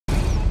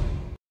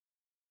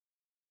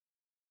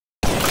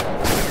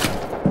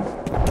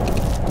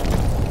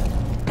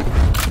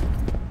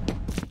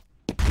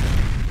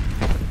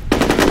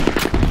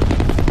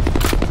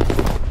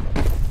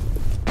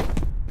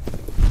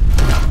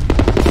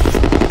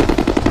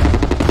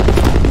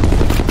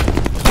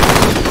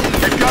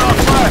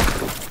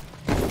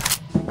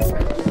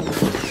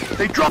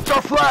dropped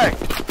our flag!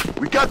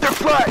 We got their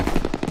flag!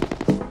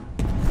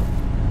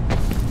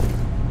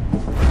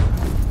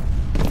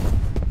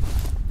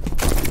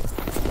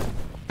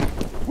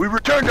 We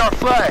returned our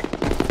flag!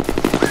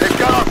 They've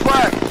got our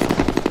flag!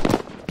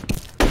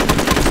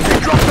 They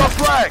dropped our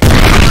flag! We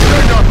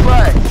returned our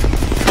flag!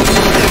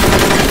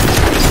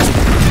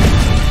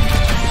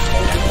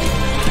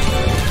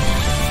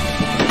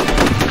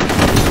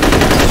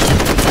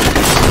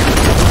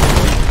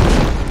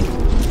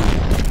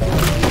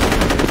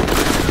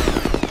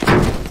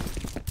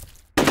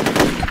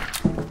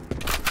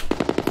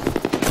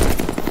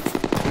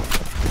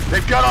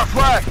 They've got our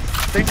flag!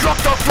 They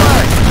dropped our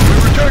flag!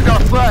 We returned our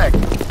flag!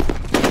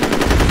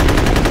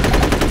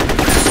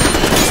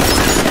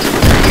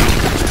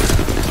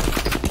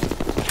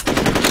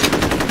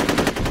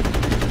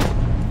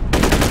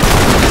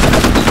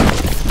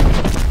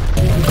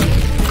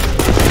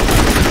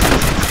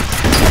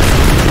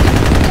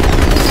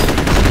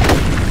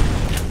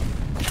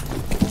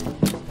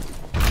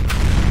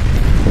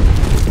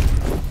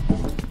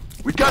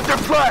 We got their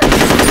flag!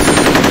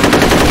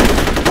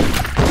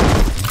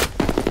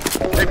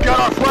 They've got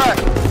our flag!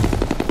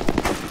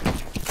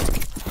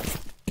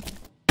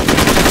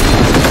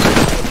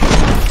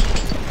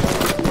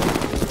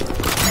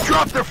 We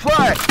dropped their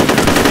flag!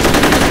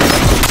 They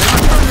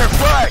returned their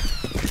flag!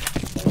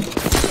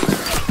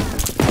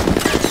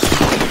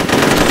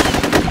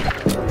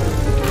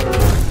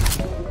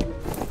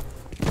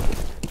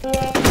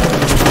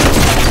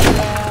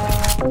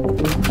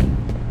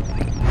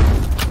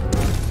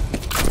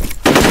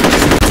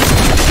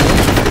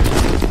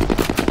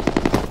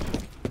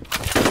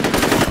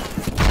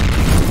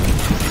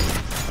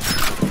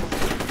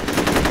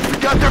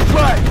 Got their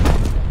flag!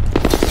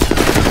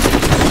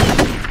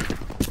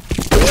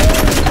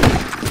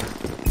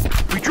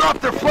 We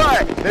dropped their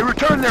flag! They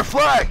returned their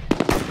flag!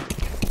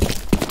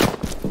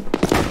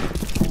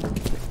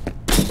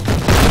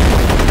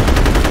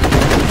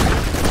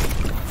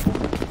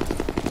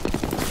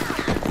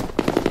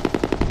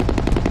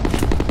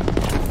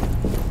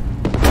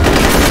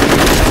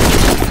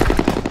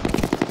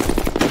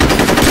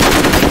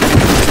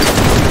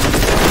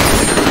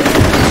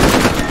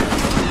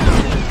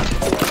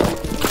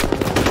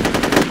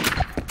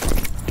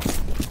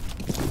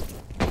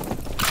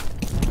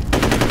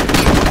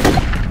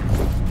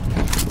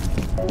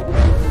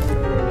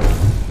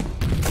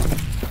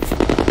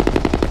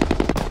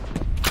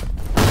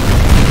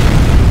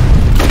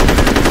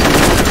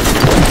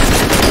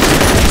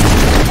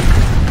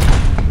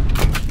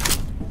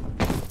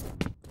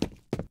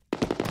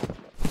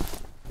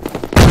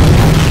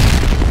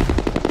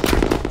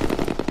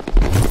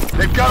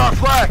 They've got our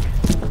flag!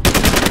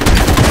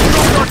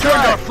 We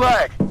returned our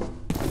flag!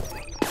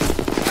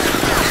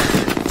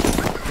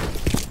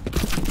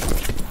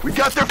 We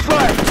got their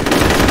flag!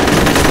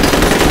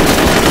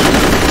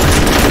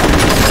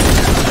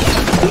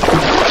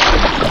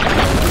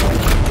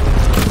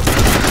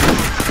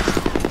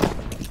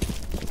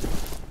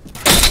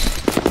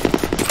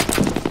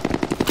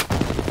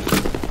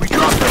 We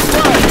dropped their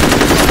flag!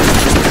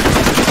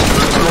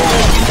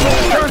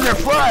 Returned their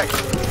flag!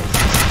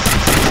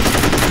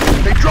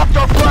 They dropped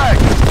our flag!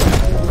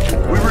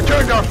 We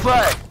returned our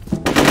flag!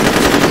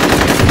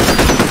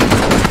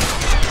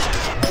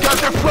 Got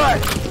their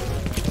flag!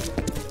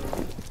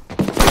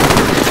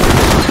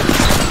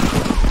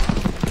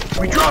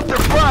 We dropped their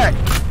flag!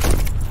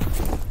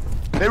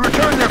 They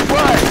returned their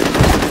flag!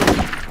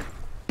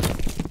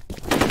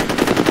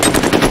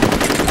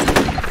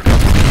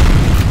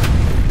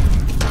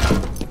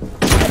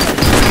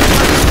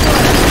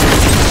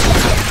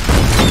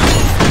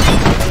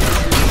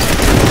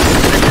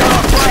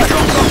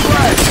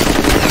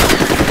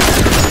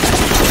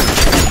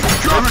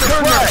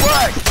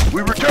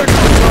 We returned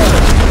our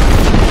flag!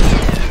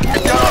 We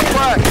got our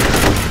flag!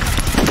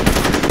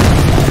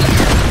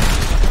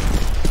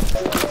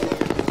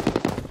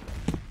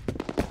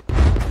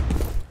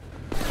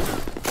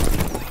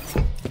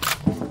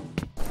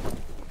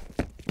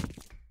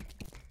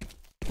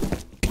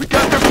 We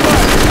got their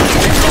flag!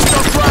 They dropped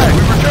our flag!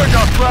 We returned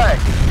our flag!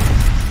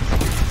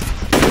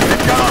 They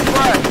got our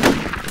flag!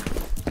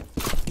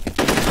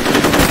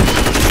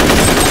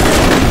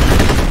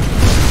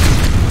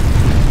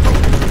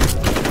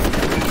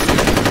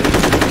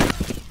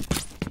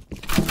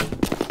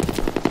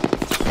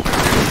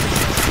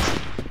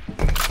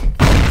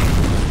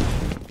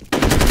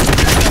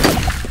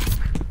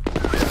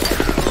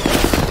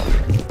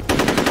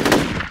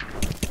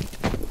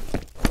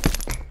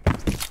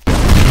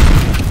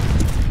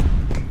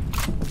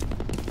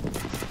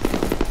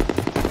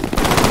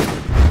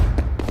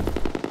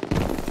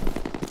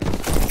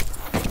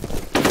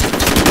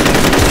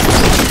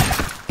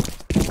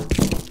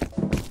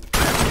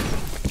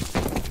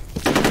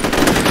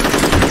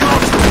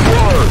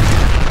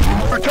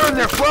 Return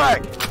their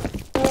flag!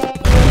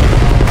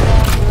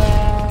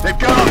 They've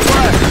got our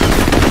flag!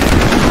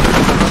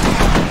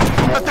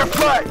 Got their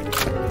flag!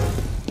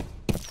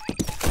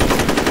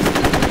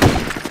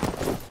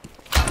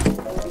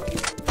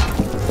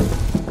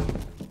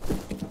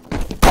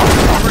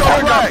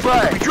 Returned our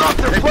flag! We dropped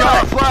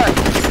their flag.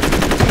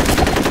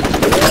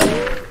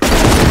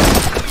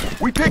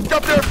 We picked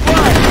up their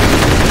flag.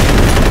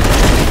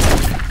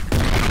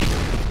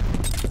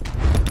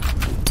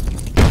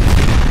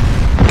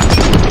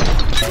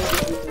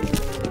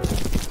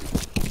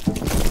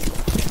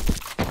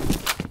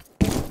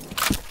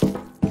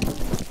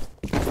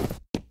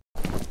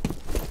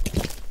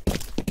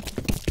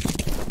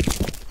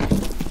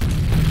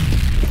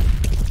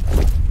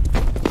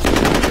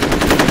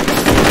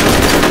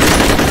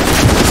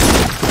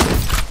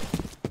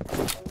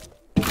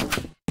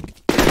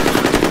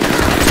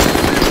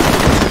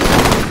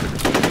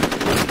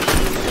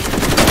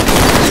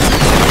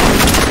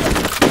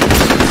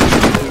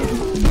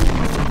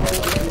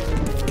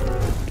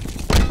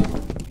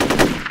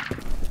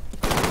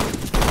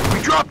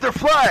 Dropped their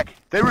flag!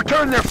 They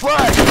returned their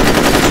flag!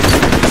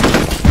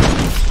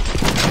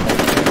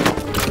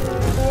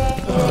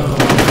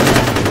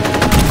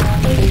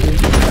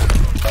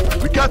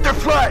 We got their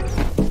flag!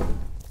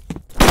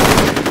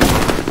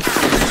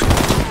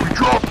 We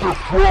dropped their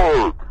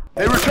flag!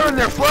 They returned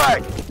their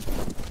flag!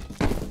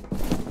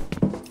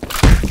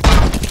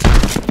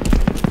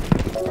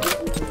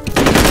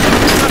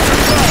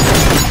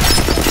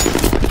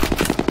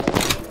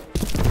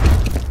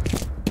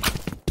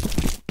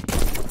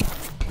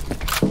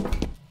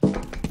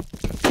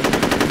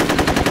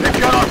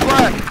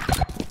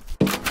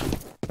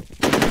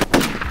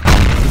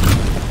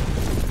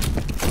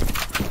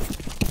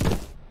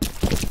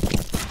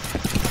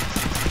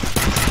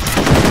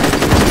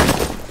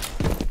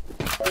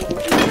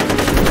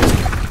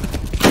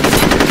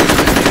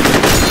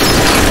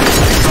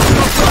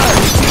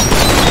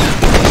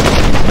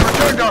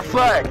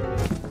 Flag.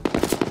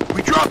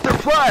 We dropped their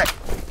flag.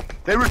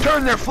 They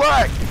returned their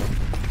flag.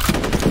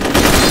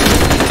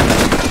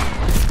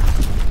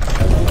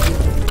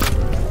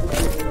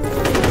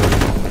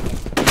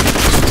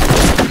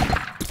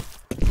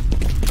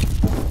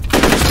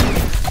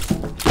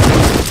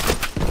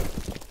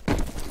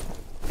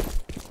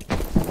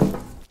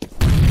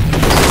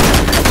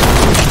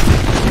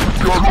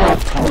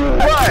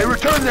 They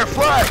returned their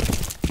flag.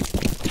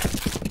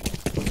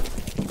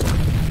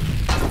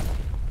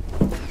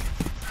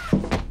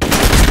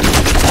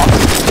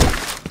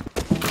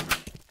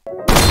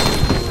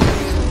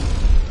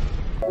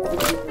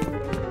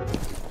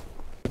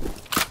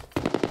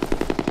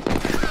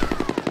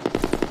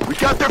 We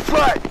got their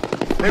flag!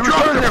 They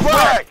returned their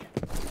flag!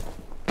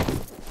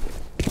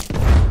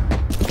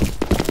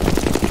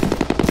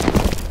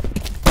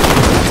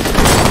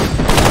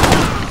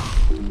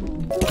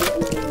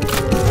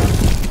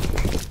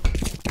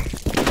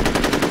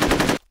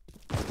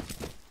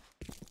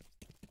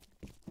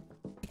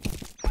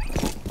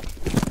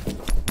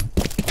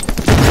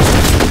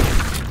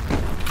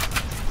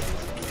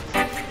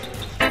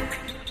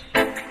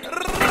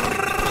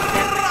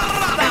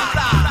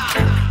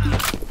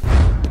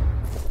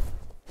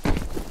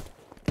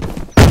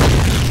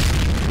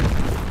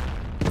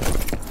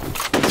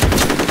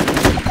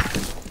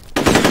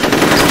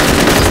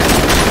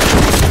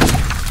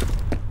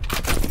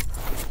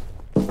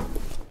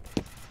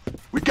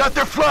 We got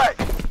their flag!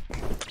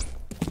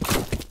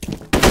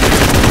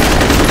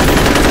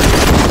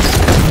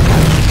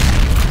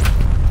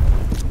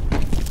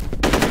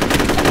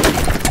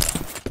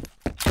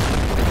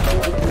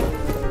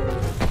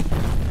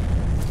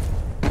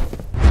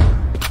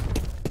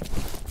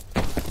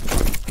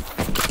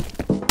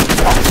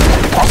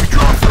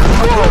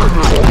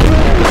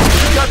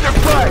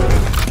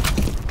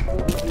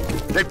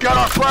 They've got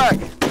our flag!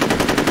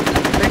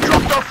 They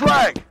dropped our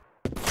flag!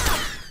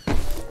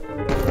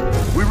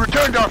 We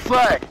returned our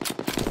flag!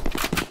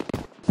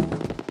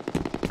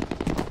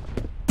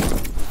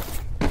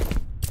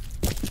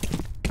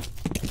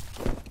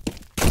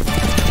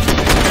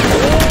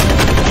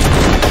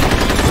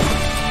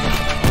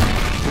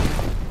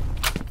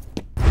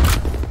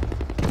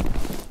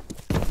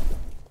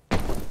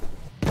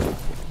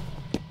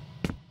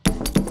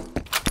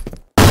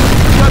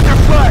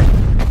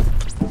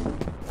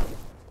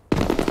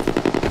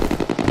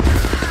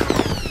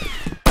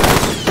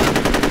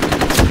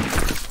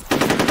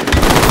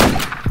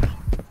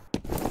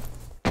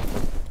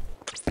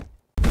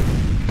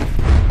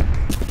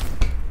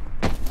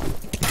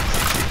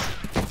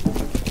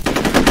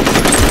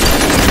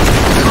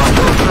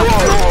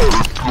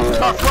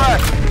 Our flag!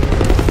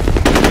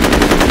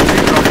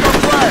 They dropped our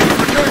flag!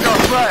 They returned our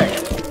flag!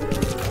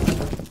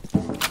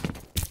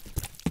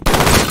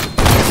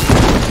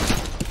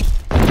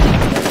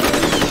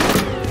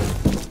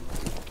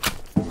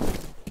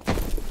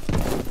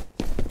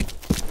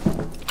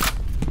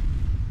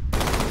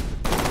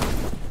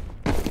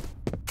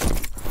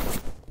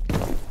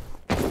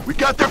 We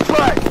got their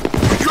flag!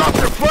 We dropped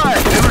their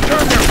flag! They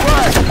returned their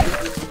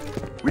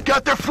flag! We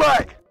got their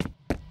flag!